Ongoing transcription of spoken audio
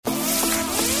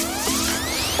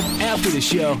After the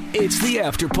show, it's the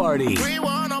after party. We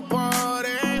wanna party.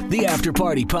 The After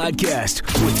Party Podcast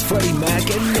with Freddie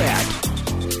Mac and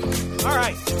Matt. All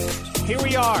right, here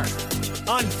we are.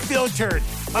 Unfiltered,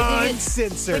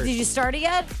 uncensored. Wait, did you start it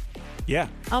yet? Yeah.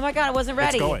 Oh my God, I wasn't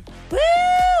ready. It's going.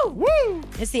 Woo! Woo!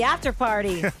 It's the after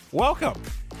party. Welcome.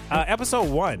 Episode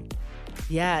 1.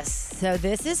 Yes. So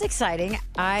this is exciting.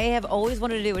 I have always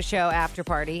wanted to do a show after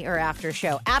party or after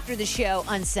show. After the show,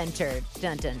 uncensored.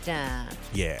 Dun, dun, dun.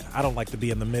 Yeah, I don't like to be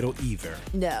in the middle either.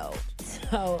 No.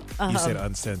 So, You said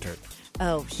uncentered.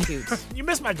 oh, shoot. You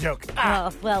missed my joke.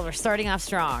 Well, we're starting off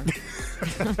strong.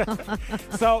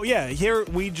 So, yeah, here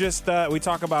we just we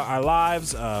talk about our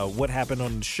lives, what happened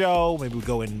on the show. Maybe we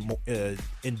go in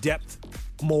depth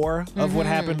more of what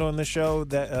happened on the show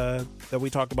that we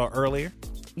talked about earlier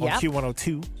on Yep.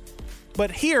 Q102. But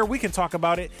here we can talk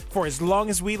about it for as long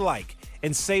as we like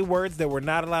and say words that we're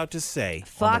not allowed to say. On the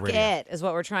Fuck radio. it is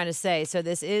what we're trying to say. So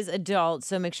this is adult,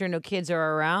 so make sure no kids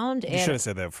are around. You should have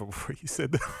said that before you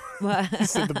said What? you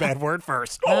said the bad word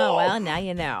first. Oh, well, now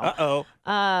you know.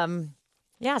 Uh-oh.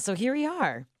 Yeah, so here we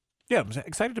are. Yeah, I'm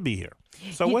excited to be here.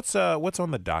 So what's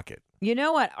on the docket? You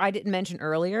know what I didn't mention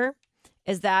earlier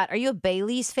is that, are you a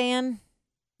Bailey's fan?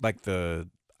 Like the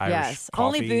Irish Yes. coffee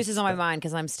Only booze is on my stuff? mind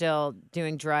because I'm still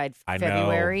doing dried I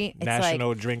February. know. It's National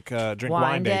like drink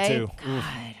wine day too. Oof.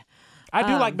 God. I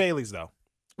do like Bailey's though.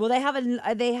 Well,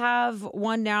 they have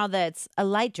one now that's a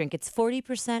light drink. It's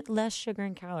 40% less sugar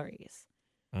and calories.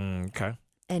 Okay.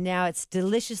 And now it's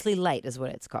deliciously light is what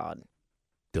it's called.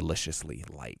 Deliciously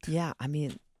light. Yeah, I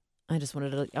mean, I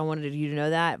wanted you to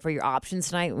know that for your options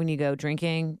tonight when you go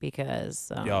drinking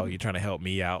because Yo, you're trying to help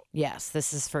me out yes,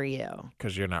 this is for you.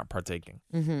 because you're not partaking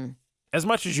Mm-hmm. as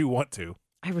much as you want to.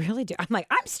 I really do. I'm like,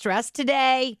 I'm stressed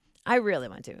today. I really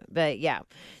want to. But yeah.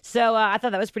 So I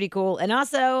thought that was pretty cool. And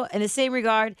also, in the same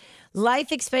regard,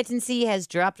 life expectancy has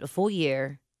dropped a full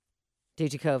year due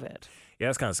to COVID. Yeah,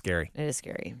 that's kind of scary. It is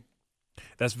scary.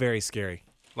 That's very scary.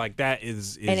 Like that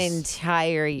is An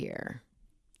entire year.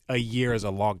 a year is a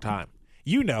long time.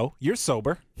 You know, you're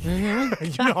sober. Mm-hmm.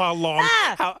 You know how long,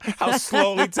 how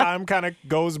slowly time kind of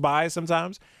goes by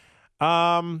sometimes.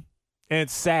 And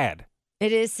it's sad.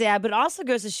 It is sad, but it also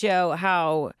goes to show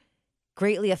how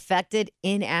greatly affected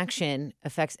inaction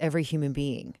affects every human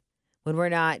being. When we're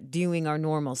not doing our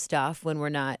normal stuff, when we're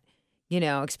not,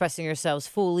 expressing ourselves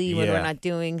fully, when we're Yeah. not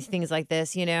doing things like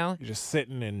this, You're just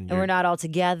sitting and and we're not all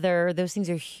together. Those things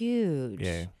are huge.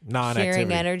 Yeah, non-activity.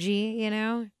 Sharing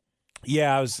energy,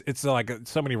 Yeah, it's like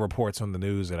so many reports on the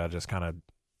news that I just kind of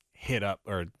hit up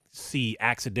or see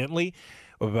accidentally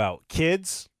about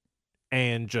kids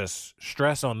and just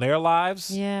stress on their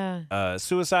lives. Yeah.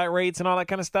 Suicide rates and all that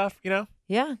kind of stuff,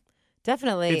 Yeah,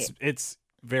 definitely. It's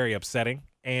very upsetting,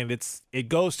 and it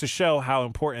goes to show how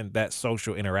important that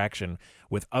social interaction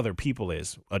with other people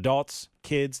is. Adults,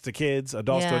 kids to kids,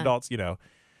 adults to Yeah. adults,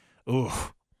 Ooh.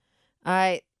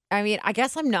 I mean, I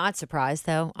guess I'm not surprised,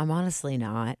 though. I'm honestly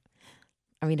not.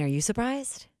 I mean, are you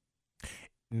surprised?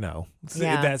 No.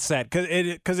 Yeah. That's sad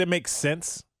because it makes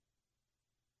sense.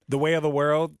 The way of the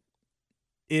world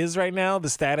is right now, the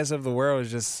status of the world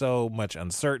is just so much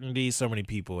uncertainty. So many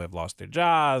people have lost their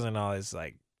jobs and all this.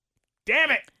 Like,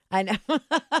 damn it! I know.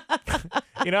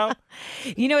 You know?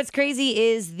 What's crazy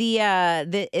is the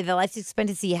life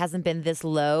expectancy hasn't been this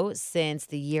low since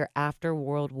the year after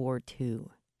World War II.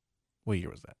 What year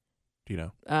was that? Do you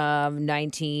know?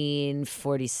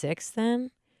 1946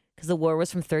 then, because the war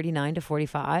was from 39 to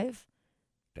 45.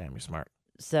 Damn, you're smart.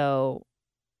 So,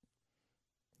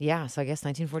 yeah. So I guess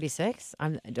 1946.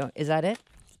 Is that it?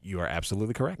 You are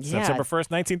absolutely correct. Yeah. September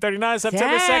 1st, 1939.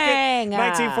 September 2nd, Dang.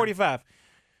 1945.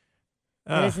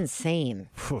 That is insane.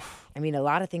 Phew. I mean, a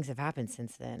lot of things have happened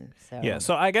since then. So Yeah,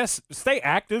 so I guess stay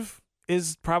active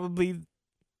is probably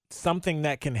something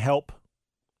that can help.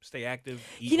 Stay active.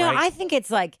 Eat right. I think it's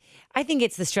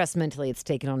the stress mentally it's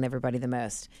taken on everybody the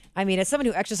most. I mean, as someone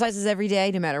who exercises every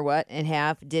day, no matter what, and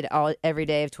did all every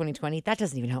day of 2020, that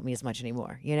doesn't even help me as much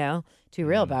anymore. To be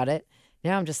real about it.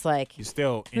 Now I'm just like You're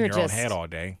still in your own head all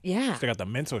day. Yeah. Still got the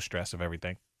mental stress of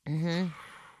everything. Mm-hmm.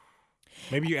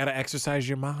 Maybe you got to exercise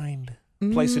your mind.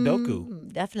 Play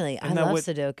Sudoku. Definitely. Isn't I that love what-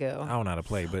 Sudoku. I don't know how to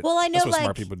play, but Well, I know, that's what like,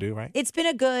 smart people do, right? It's been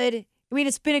a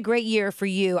great year for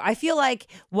you. I feel like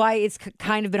why it's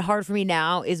kind of been hard for me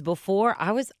now is before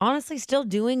I was honestly still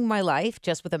doing my life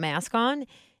just with a mask on.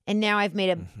 And now I've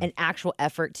made an actual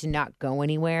effort to not go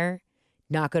anywhere,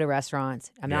 not go to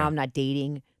restaurants. Now I'm not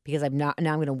dating because now I'm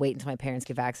going to wait until my parents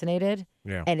get vaccinated.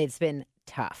 Yeah. And it's been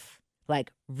tough,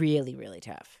 like really, really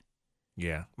tough.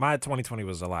 Yeah. My 2020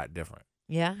 was a lot different.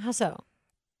 Yeah. How so?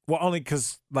 Well, only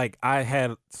because I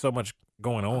had so much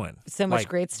going on. So much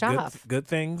great stuff. Good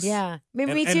things. Yeah.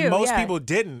 Maybe me and too. most yeah. people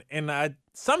didn't. And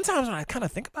sometimes when I kind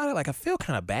of think about it, like I feel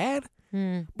kind of bad.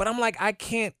 But I'm like, I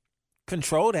can't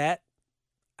control that.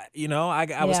 You know,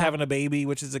 I was having a baby,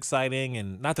 which is exciting.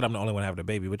 And not that I'm the only one having a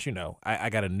baby, but you know, I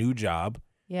got a new job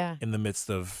in the midst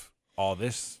of all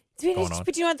this going on.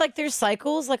 But you know, like there's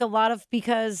cycles, like a lot of,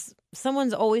 because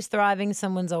someone's always thriving,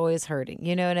 someone's always hurting.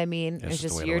 You know what I mean? It's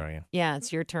just the way your,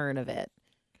 it's your turn of it.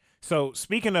 So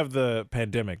speaking of the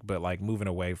pandemic, but like moving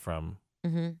away from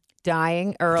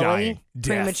dying early,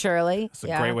 prematurely. It's a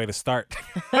great way to start.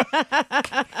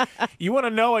 You want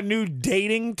to know a new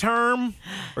dating term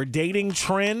or dating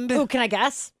trend? Oh, can I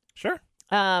guess? Sure.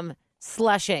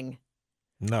 Slushing.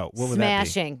 No. What would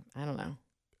Smashing. that be? I don't know.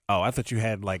 Oh, I thought you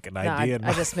had like an idea.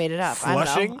 I just made it up.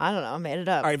 Slushing? I don't know. I made it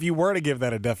up. All right, if you were to give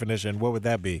that a definition, what would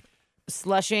that be?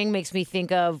 Slushing makes me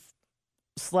think of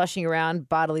slushing around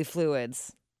bodily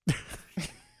fluids.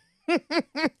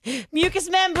 Mucous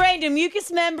membrane to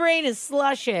mucous membrane is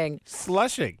slushing.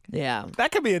 Slushing. Yeah.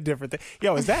 That could be a different thing.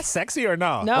 Yo, is that sexy or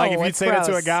no? No, like if you it's say that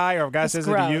to a gross. guy or a guy says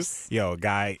it to you, Gross. yo,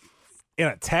 guy in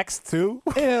a text too?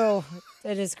 Ew.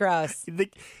 It is gross. You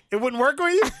think it wouldn't work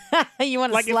with you? You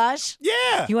want a Like if- slush?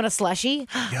 Yeah. You want a slushy?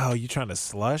 Yo, you trying to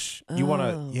slush? You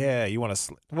want to, you want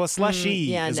to, well,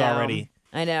 slushy is no. already.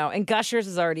 I know. And gushers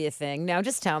is already a thing. Now,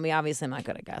 just tell me. Obviously, I'm not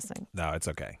good at guessing. No, it's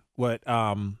okay. What,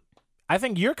 I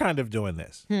think you're kind of doing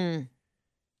this.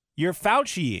 You're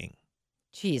Fauciing.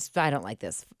 Jeez, I don't like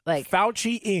this. Like,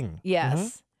 Fauciing. yes.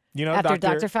 Mhm. You know, After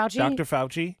Dr. Fauci? Dr.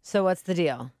 Fauci. So what's the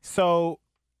deal? So,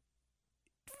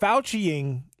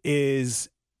 Fauciing is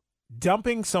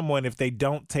dumping someone if they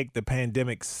don't take the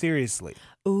pandemic seriously.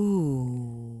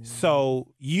 Ooh. So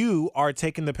you are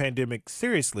taking the pandemic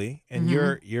seriously, and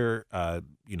you're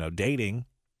dating.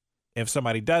 If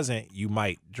somebody doesn't, you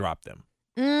might drop them.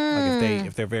 Like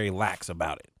if they're very lax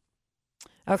about it.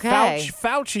 Okay.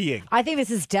 Fauciing. I think this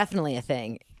is definitely a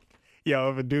thing. Yo,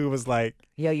 if a dude was like,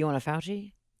 Yo, you want a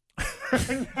Fauci?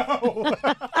 no.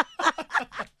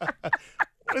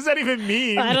 What does that even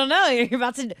mean? I don't know.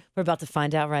 We're about to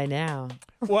find out right now.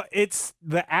 Well, it's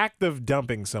the act of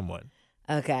dumping someone.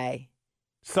 Okay.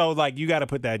 So, like, you got to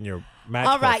put that in your match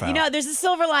All right. profile. You know, there's a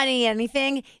silver lining in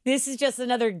anything. This is just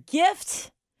another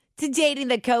gift to dating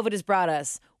that COVID has brought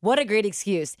us. What a great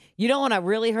excuse. You don't want to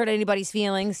really hurt anybody's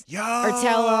feelings or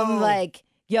tell them, like,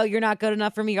 yo, you're not good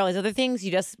enough for me or all these other things.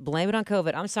 You just blame it on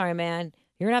COVID. I'm sorry, man.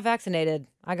 You're not vaccinated.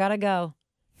 I got to go.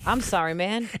 I'm sorry,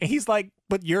 man. And he's like,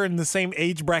 but you're in the same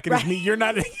age bracket as me. You're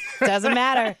not. Doesn't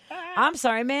matter. I'm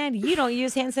sorry, man. You don't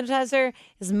use hand sanitizer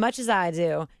as much as I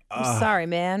do. I'm sorry,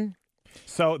 man.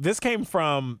 So this came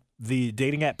from the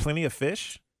dating app Plenty of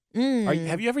Fish.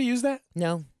 Have you ever used that?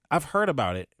 No. I've heard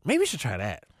about it. Maybe we should try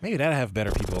that. Maybe that'll have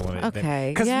better people on it. Okay,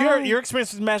 Because yeah. your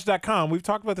experience with Match.com, we've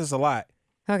talked about this a lot.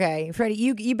 Okay, Freddie,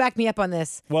 you back me up on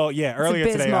this. Well, yeah, earlier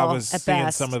today I abysmal was at seeing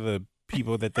best. some of the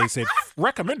people that they said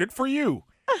recommended for you.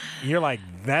 And you're like,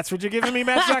 that's what you're giving me,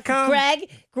 Match.com?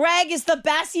 Greg is the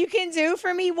best you can do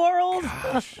for me, world.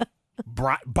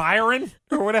 Byron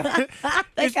or whatever.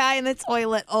 The guy in the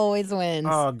toilet always wins.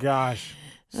 Oh gosh.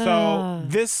 So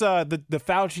this the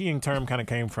Fauciing term kind of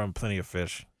came from Plenty of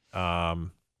Fish,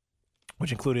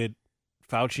 which included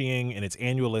Fauciing in its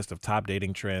annual list of top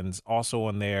dating trends. Also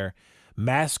on there,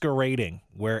 masquerading,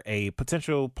 where a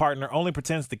potential partner only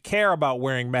pretends to care about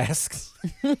wearing masks.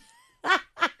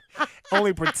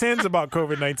 Only pretends about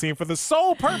COVID-19 for the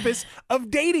sole purpose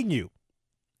of dating you.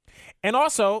 And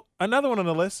also, another one on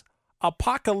the list,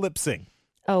 apocalypsing.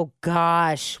 Oh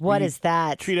gosh, what is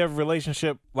that? Treat every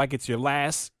relationship like it's your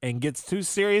last and gets too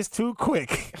serious too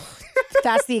quick.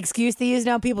 That's the excuse they use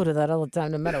now. People do that all the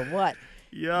time, no matter what.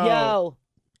 Yo,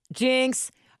 jinx.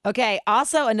 Okay.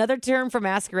 Also, another term for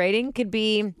masquerading could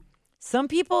be some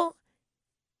people.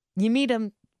 You meet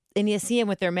them and you see them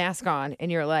with their mask on,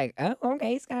 and you're like, "Oh,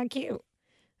 okay, he's kind of cute."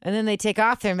 And then they take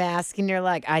off their mask, and you're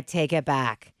like, "I take it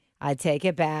back. I take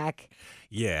it back."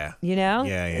 Yeah. You know?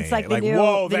 Yeah. It's like the Like, new,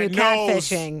 whoa, the new that nose.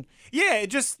 catfishing. Yeah, it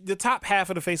just the top half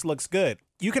of the face looks good.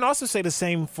 You can also say the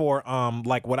same for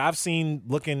like what I've seen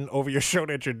looking over your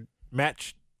shoulder at your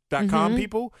Match.com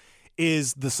people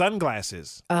is the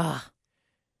sunglasses. Ugh.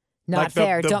 Not Like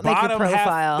fair. Don't make your bottom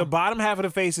profile. the bottom half of the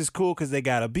face is cool because they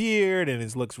got a beard and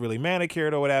it looks really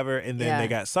manicured or whatever, and then they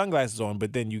got sunglasses on.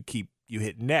 But then you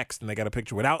hit next and they got a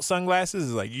picture without sunglasses.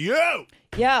 It's like, yo,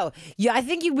 yeah. I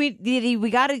think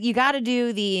you gotta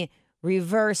do the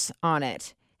reverse on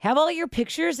it. Have all your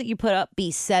pictures that you put up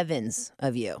be 7s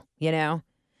of you, you know,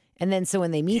 and then so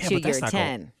when they meet Yeah, you, but that's you're a not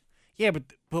 10. yeah,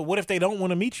 but what if they don't want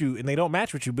to meet you and they don't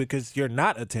match with you because you're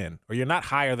not a 10 or you're not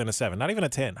higher than a 7, not even a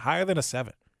 10, higher than a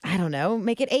 7? I don't know,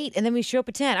 make it 8 and then we show up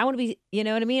at 10. I want to be, you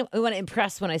know what I mean? I want to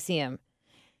impress when I see him.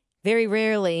 Very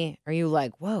rarely are you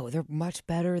like, whoa, they're much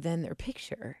better than their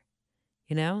picture.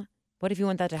 You know? What if you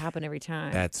want that to happen every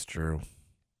time? That's true.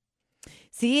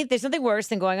 See, there's nothing worse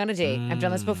than going on a date. I've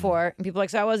done this before. And people are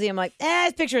like, so how was he? I'm like,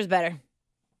 his picture is better.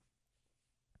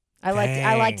 I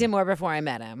liked him more before I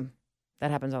met him.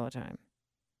 That happens all the time.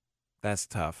 That's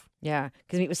tough. Yeah.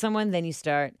 Because you meet with someone, then you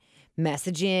start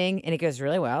messaging and it goes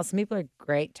really well. Some people are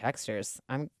great texters.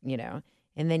 And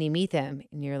then you meet them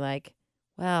and you're like,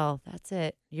 well, that's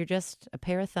it. You're just a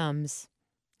pair of thumbs.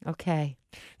 Okay.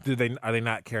 Are they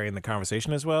not carrying the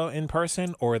conversation as well in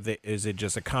person, or is it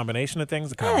just a combination of things?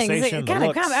 The I think conversation, it's the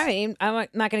looks. I mean, I'm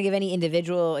not going to give any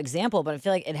individual example, but I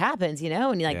feel like it happens, and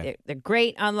you're like, they're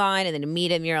great online, and then you meet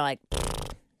them, you're like,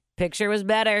 picture was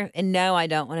better, and no, I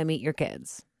don't want to meet your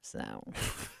kids. So,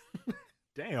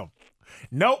 damn,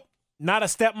 nope, not a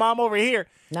stepmom over here.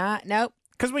 Nope.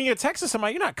 Because when you're texting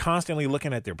somebody, you're not constantly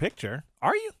looking at their picture,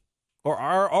 are you? Or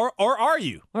are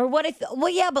you? Or what if?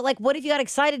 Well, yeah, but like, what if you got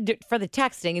excited for the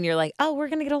texting and you're like, oh, we're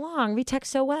gonna get along. We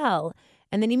text so well,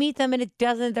 and then you meet them and it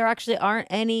doesn't. There actually aren't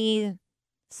any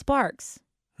sparks.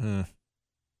 I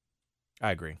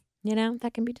agree.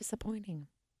 That can be disappointing.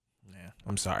 Yeah,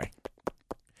 I'm sorry.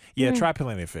 Yeah, try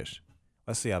Plenty of Fish.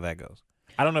 Let's see how that goes.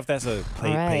 I don't know if that's a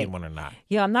paid one or not.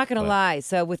 Yeah, I'm not gonna lie.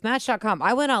 So with Match.com,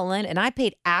 I went all in and I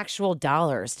paid actual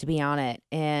dollars to be on it.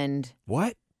 And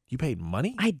what? You paid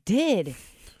money? I did.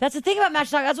 That's the thing about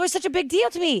Match.com. That's why it's such a big deal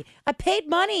to me. I paid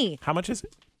money. How much is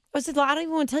it? I don't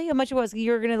even want to tell you how much it was.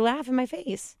 You're going to laugh in my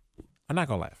face. I'm not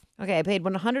going to laugh. Okay, I paid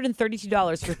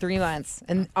 $132 for 3 months.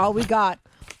 And all we got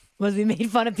was we made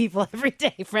fun of people every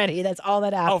day, Freddie. That's all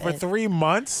that happened. Oh, for 3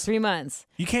 months? 3 months.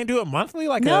 You can't do it monthly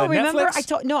like no, a remember, Netflix?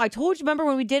 I told you, remember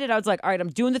when we did it, I was like, all right, I'm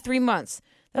doing the 3 months.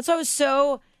 That's why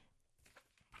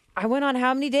I went on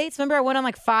how many dates? Remember, I went on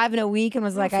like 5 in a week and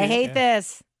was like, I hate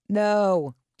this.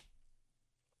 No.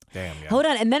 Damn, yeah. Hold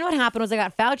on. And then what happened was I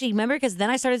got Fauci. Remember? Because then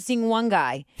I started seeing one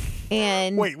guy.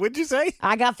 And wait, what'd you say?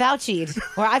 I got Fauci'd.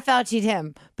 Or I Fauci'd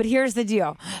him. But here's the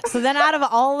deal. So then out of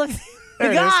all of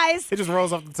the guys. It just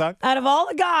rolls off the tongue. Out of all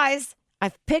the guys,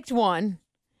 I picked one.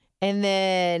 And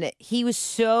then he was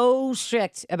so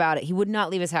strict about it. He would not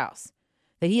leave his house.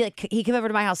 That he came over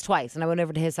to my house twice. And I went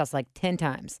over to his house like 10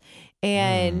 times.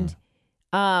 And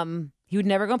he would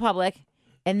never go in public.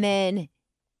 And then...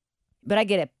 But I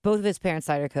get it. Both of his parents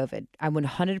died of COVID. I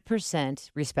 100%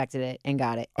 respected it and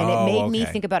got it. And it made me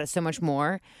think about it so much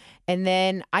more. And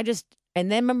then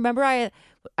remember I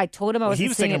told him I was he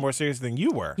was taking it more seriously than you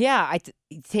were. Yeah,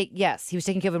 yes, he was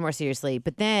taking COVID more seriously.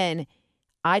 But then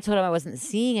I told him I wasn't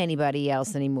seeing anybody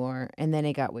else anymore. And then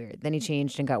it got weird. Then he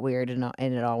changed and got weird and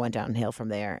it all went downhill from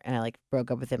there. And I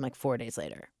broke up with him 4 days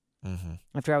later. Mm-hmm.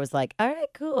 After I was like, all right,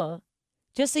 cool.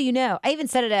 Just so you know. I even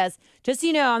said it as, just so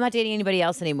you know, I'm not dating anybody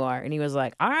else anymore. And he was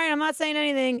like, all right, I'm not saying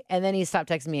anything. And then he stopped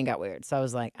texting me and got weird. So I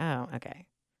was like, oh, okay.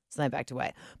 So then I backed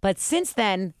away. But since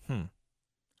then,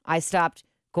 I stopped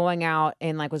going out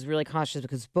and was really cautious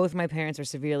because both my parents are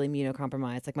severely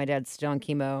immunocompromised. Like my dad's still on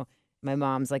chemo. My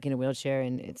mom's in a wheelchair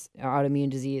and it's autoimmune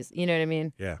disease. You know what I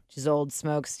mean? Yeah. She's old,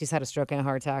 smokes. She's had a stroke and a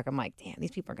heart attack. I'm like, damn,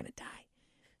 these people are going to die.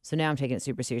 So now I'm taking it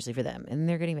super seriously for them. And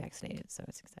they're getting vaccinated. So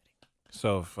it's exciting.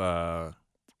 So if,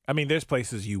 there's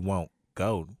places you won't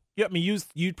go. Yeah,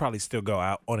 you'd probably still go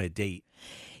out on a date.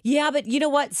 Yeah, but you know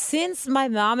what? Since my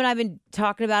mom and I have been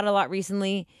talking about it a lot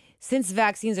recently, since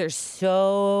vaccines are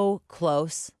so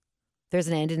close, there's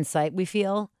an end in sight, we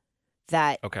feel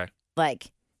that,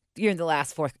 you're in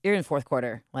the fourth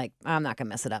quarter. I'm not going to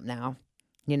mess it up now.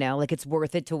 It's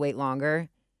worth it to wait longer.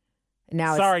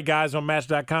 Now, sorry, guys on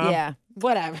Match.com. Yeah,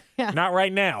 whatever. Yeah. Not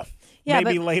right now. Yeah,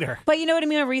 maybe later. But you know what I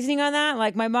mean? I'm reasoning on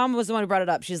that. My mom was the one who brought it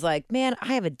up. She's like, man,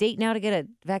 I have a date now to get a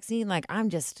vaccine.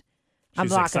 I'm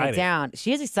locking it down.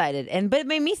 She is excited. But it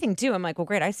made me think too. I'm like, well,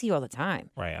 great. I see you all the time.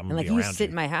 Right. I'm and you sit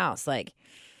in my house. I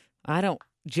don't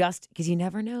because you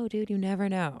never know, dude. You never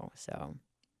know. So.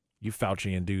 You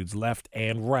Faucian dudes left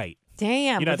and right.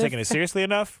 Damn. You're not taking it seriously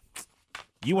enough?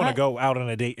 You want to go out on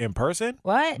a date in person?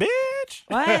 What? Bitch.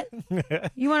 What?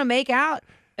 You want to make out?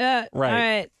 Right. All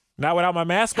right. Not without my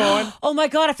mask on. Oh, my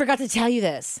God. I forgot to tell you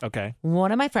this. Okay.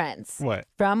 One of my friends. What?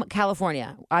 From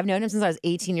California. I've known him since I was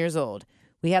 18 years old.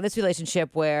 We have this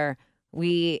relationship where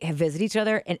we have visited each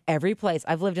other in every place.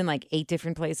 I've lived in 8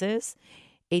 different places,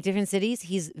 8 different cities.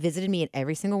 He's visited me in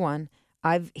every single one.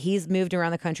 He's moved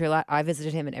around the country a lot. I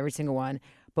visited him in every single one.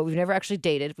 But we've never actually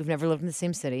dated. We've never lived in the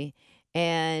same city.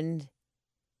 And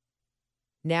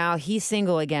now he's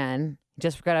single again.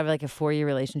 just got out of like a 4-year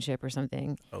relationship or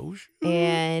something. Oh, shoot.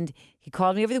 And he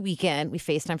called me over the weekend. We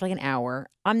FaceTimed for like an hour.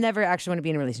 I'm never actually want to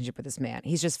be in a relationship with this man.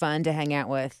 He's just fun to hang out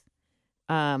with.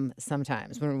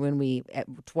 Sometimes when we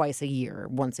twice a year,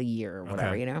 once a year, or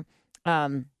whatever, you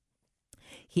know.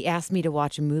 He asked me to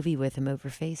watch a movie with him over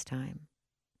FaceTime.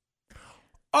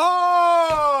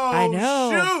 Oh, I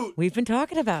know. Shoot. We've been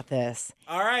talking about this.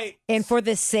 All right. And for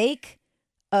the sake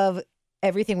of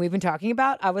everything we've been talking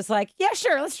about, I was like, yeah,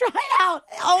 sure, let's try it out.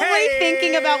 Only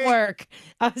thinking about work.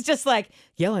 I was just like,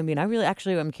 yo, I mean,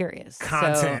 I'm curious.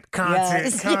 Content.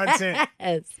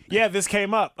 Yes. Yeah, this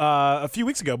came up a few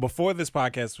weeks ago before this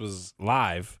podcast was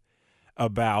live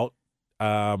about,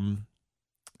 I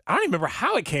don't even remember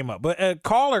how it came up, but a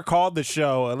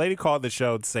lady called the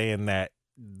show saying that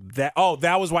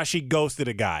was why she ghosted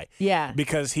a guy. Yeah.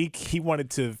 Because he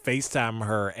wanted to FaceTime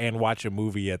her and watch a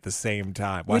movie at the same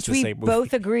time. Which we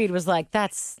both agreed was like,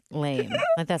 that's lame.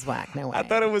 Like, that's whack. No way. I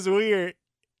thought it was weird.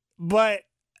 But,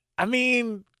 I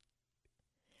mean...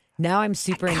 Now I'm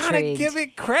super intrigued. Kind of give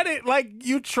it credit. Like,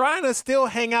 you trying to still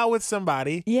hang out with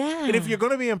somebody. Yeah. And if you're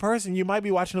going to be in person, you might be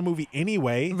watching a movie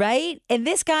anyway. Right? And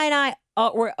this guy and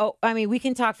I, we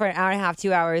can talk for an hour and a half,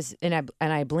 2 hours, and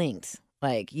I blinked.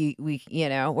 Like, we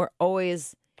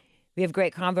have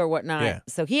great convo or whatnot. Yeah.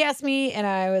 So he asked me, and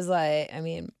I was like, I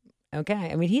mean,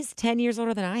 okay. I mean, he's 10 years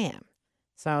older than I am.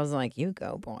 So I was like, you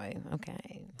go, boy.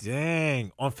 Okay.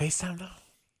 Dang. On FaceTime, though?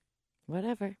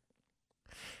 Whatever.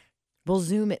 We'll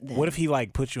Zoom it then. What if he,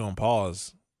 like, puts you on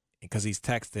pause because he's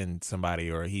texting somebody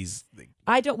or he's...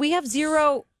 We have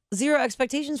zero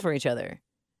expectations for each other.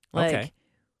 Like, okay.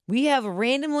 We have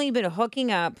randomly been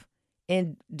hooking up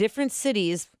in different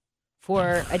cities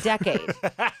for a decade.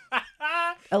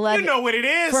 11, you know what it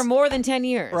is. For more than 10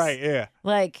 years. Right, yeah.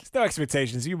 Like, there's no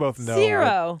expectations. You both know.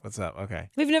 Zero. What's up? Okay.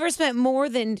 We've never spent more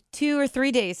than 2 or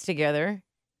 3 days together.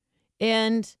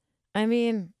 And, I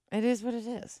mean, it is what it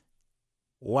is.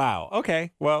 Wow.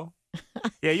 Okay. Well,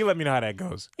 yeah, you let me know how that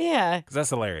goes. Yeah. Because that's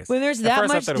hilarious. When there's At that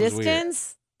first, I much thought it was weird.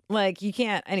 distance, like, you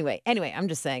can't. Anyway, I'm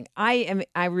just saying, I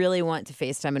really want to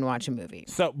FaceTime and watch a movie.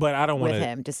 So, but I don't want with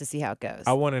him just to see how it goes.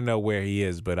 I want to know where he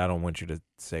is, but I don't want you to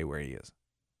say where he is.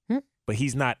 But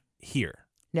he's not here.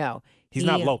 No. He's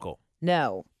not local.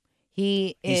 No.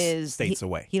 He's states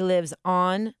away. He lives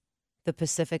on the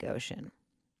Pacific Ocean.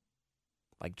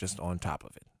 Like just on top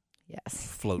of it. Yes.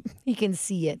 Floating. He can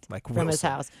see it like from his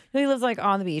house. He lives like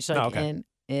on the beach, like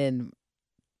in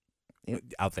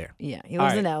out there. Yeah. He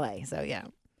lives in LA, so yeah.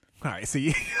 All right,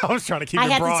 see, I was trying to keep it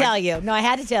broad. I had to tell you. No, I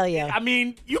had to tell you. I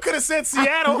mean, you could have said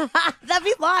Seattle. That'd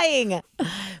be lying.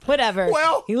 Whatever.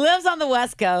 Well. He lives on the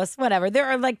West Coast. Whatever. There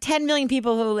are like 10 million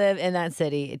people who live in that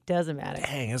city. It doesn't matter.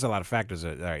 Dang, there's a lot of factors.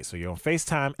 All right, so you're on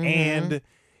FaceTime and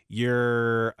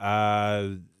your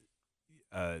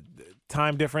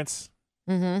time difference.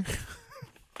 Mm-hmm.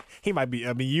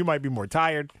 You might be more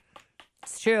tired.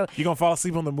 It's true. You gonna fall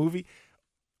asleep on the movie?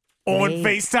 On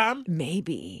FaceTime?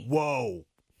 Maybe. Whoa.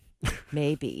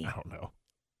 Maybe. I don't know.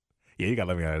 Yeah, you gotta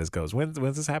let me know how this goes. When's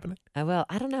this happening? I will.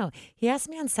 I don't know. He asked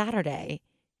me on Saturday,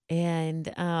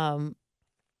 and I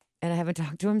haven't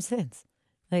talked to him since.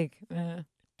 Like,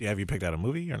 Have you picked out a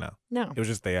movie or no? No. It was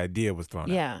just the idea was thrown out.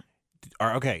 Yeah.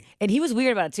 Okay. And he was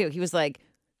weird about it too. He was like,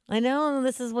 I know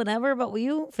this is whatever, but will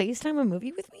you FaceTime a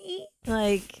movie with me?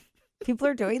 Like, people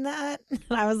are doing that. And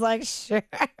I was like, sure,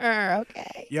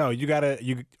 okay. Yo, are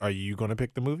you gonna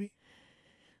pick the movie?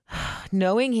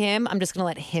 Knowing him, I'm just gonna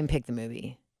let him pick the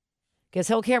movie. Because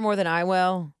he'll care more than I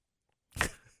will.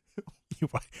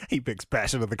 He picks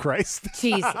Passion of the Christ.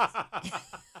 Jesus.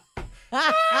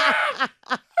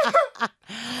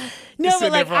 No,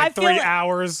 but like, I feel 3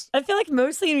 hours. I feel like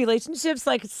mostly in relationships,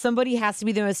 like somebody has to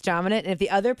be the most dominant, and if the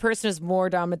other person is more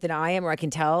dominant than I am, or I can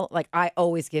tell, like I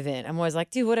always give in. I'm always like,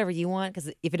 do whatever you want,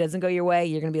 because if it doesn't go your way,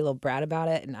 you're gonna be a little brat about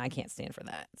it, and I can't stand for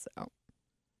that. So,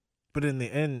 but in the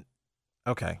end,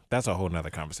 okay, that's a whole nother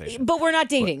conversation. But we're not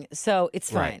dating, so it's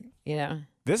fine. Right. You know,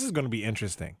 this is gonna be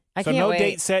interesting. I so can't no wait.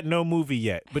 date set, no movie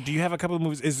yet. But do you have a couple of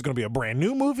movies? Is it going to be a brand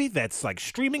new movie that's like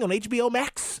streaming on HBO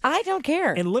Max? I don't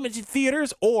care. In limited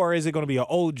theaters, or is it going to be an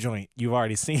old joint you've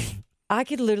already seen? I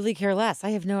could literally care less. I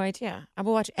have no idea. I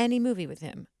will watch any movie with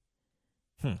him.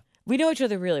 We know each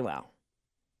other really well.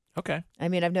 Okay. I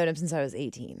mean, I've known him since I was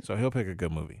 18. So he'll pick a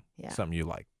good movie. Yeah. Something you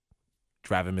like.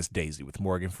 Driving Miss Daisy with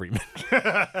Morgan Freeman.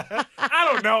 I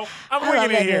don't know. I'm I love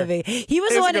winging it that here. movie.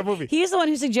 He's the one. He's the one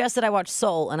who suggested I watch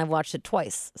Soul, and I've watched it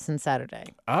twice since Saturday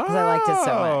because I liked it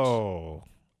so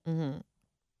much.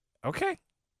 Mm-hmm. Okay.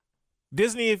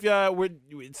 Disney, if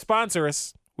would sponsor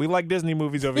us, we like Disney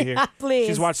movies over here. Please.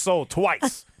 She's watched Soul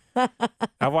twice.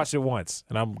 I've watched it once,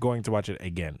 and I'm going to watch it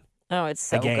again. Oh, it's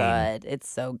so good. It's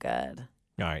so good.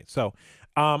 All right. So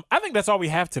I think that's all we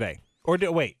have today. Or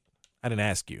wait, I didn't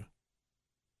ask you.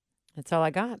 That's all I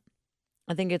got.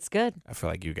 I think it's good. I feel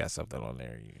like you got something on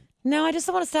there. No, I just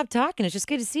don't want to stop talking. It's just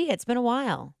good to see you. It's been a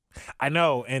while. I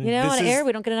know. And on air,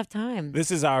 we don't get enough time.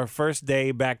 This is our first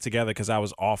day back together because I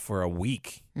was off for a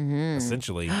week,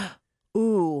 essentially.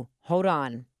 Ooh, hold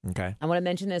on. Okay. I want to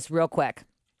mention this real quick.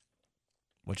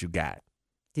 What you got?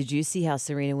 Did you see how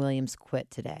Serena Williams quit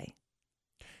today?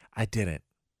 I didn't.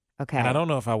 Okay. And I don't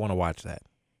know if I want to watch that.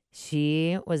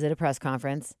 She was at a press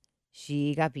conference.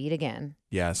 She got beat again.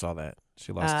 Yeah, I saw that.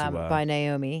 She lost to by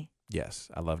Naomi. Yes,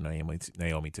 I love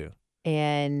Naomi too.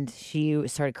 And she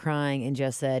started crying and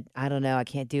just said, "I don't know, I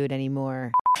can't do it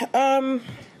anymore." I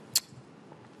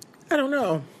don't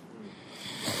know.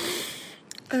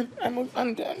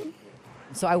 I'm done.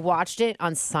 So I watched it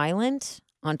on silent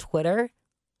on Twitter,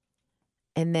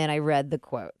 and then I read the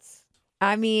quotes.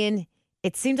 I mean,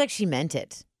 it seems like she meant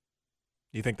it.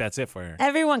 You think that's it for her?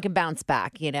 Everyone can bounce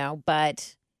back,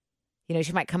 but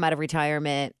she might come out of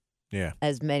retirement. Yeah.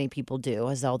 As many people do,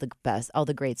 as all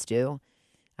the greats do.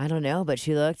 I don't know, but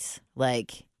she looked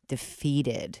like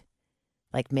defeated.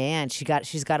 Like, man, she's got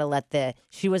to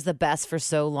she was the best for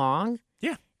so long.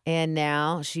 Yeah. And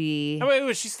now she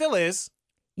still is.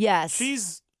 Yes.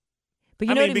 But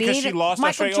you know what I mean? Because she lost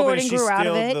Michael Australia Jordan Open, she's grew out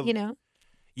of still it,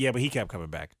 Yeah, but he kept coming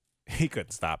back. He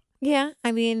couldn't stop. Yeah,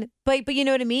 I mean, but you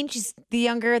know what I mean? She's the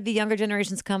younger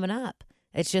generation's coming up.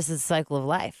 It's just a cycle of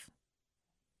life.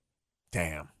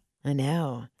 Damn. I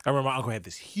know. I remember my uncle had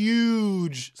this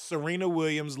huge Serena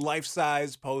Williams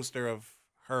life-size poster of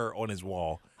her on his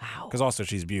wall. Wow. Because also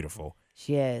she's beautiful.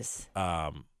 She is.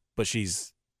 But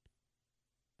she's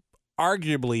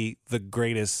arguably the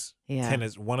greatest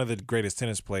one of the greatest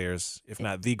tennis players, if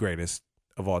not the greatest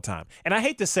of all time. And I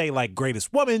hate to say like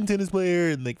greatest woman tennis player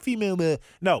and like female,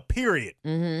 no, period.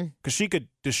 Because she could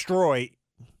destroy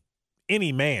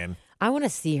any man. I want to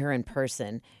see her in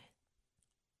person.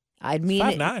 I mean,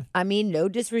 5'9". I mean, no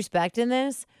disrespect in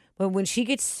this, but when she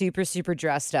gets super, super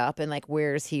dressed up and like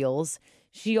wears heels,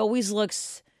 she always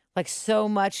looks like so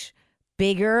much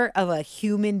bigger of a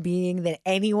human being than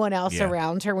anyone else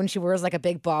around her when she wears like a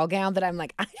big ball gown that I'm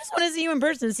like, I just want to see you in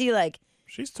person and see like.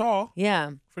 She's tall.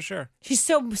 Yeah. For sure. She's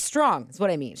so strong is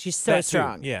what I mean. She's so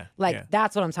strong. Yeah. Like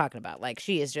that's what I'm talking about. Like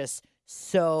she is just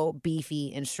so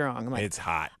beefy and strong. I'm like, it's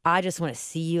hot. I just want to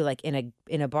see you like in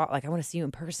a bar. Like I want to see you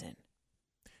in person.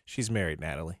 She's married,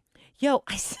 Natalie. Yo,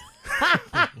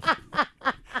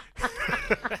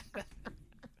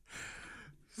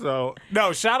 So,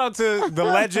 no, shout out to the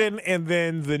legend and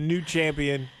then the new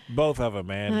champion, both of them,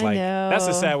 man. I know. That's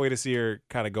a sad way to see her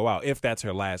kind of go out, if that's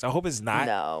her last. I hope it's not.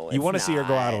 No, you want to it's see her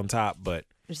go out not. on top, but.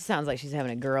 It just sounds like she's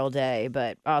having a girl day,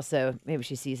 but also maybe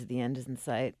she sees at the end is in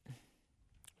sight.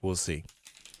 We'll see.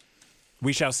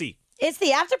 We shall see. It's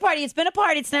the after party. It's been a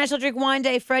party. It's National Drink Wine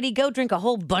Day. Freddie, go drink a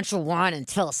whole bunch of wine and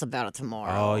tell us about it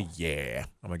tomorrow. Oh, yeah.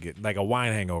 I'm going to get, like, a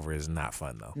wine hangover is not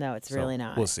fun, though. No, it's really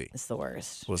not. We'll see. It's the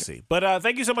worst. We'll see. But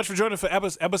thank you so much for joining for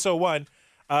episode 1.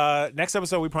 Next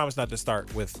episode, we promise not to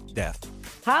start with death.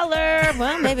 Holler.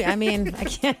 Well, maybe. I mean, I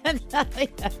can't.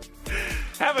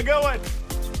 Have a good one.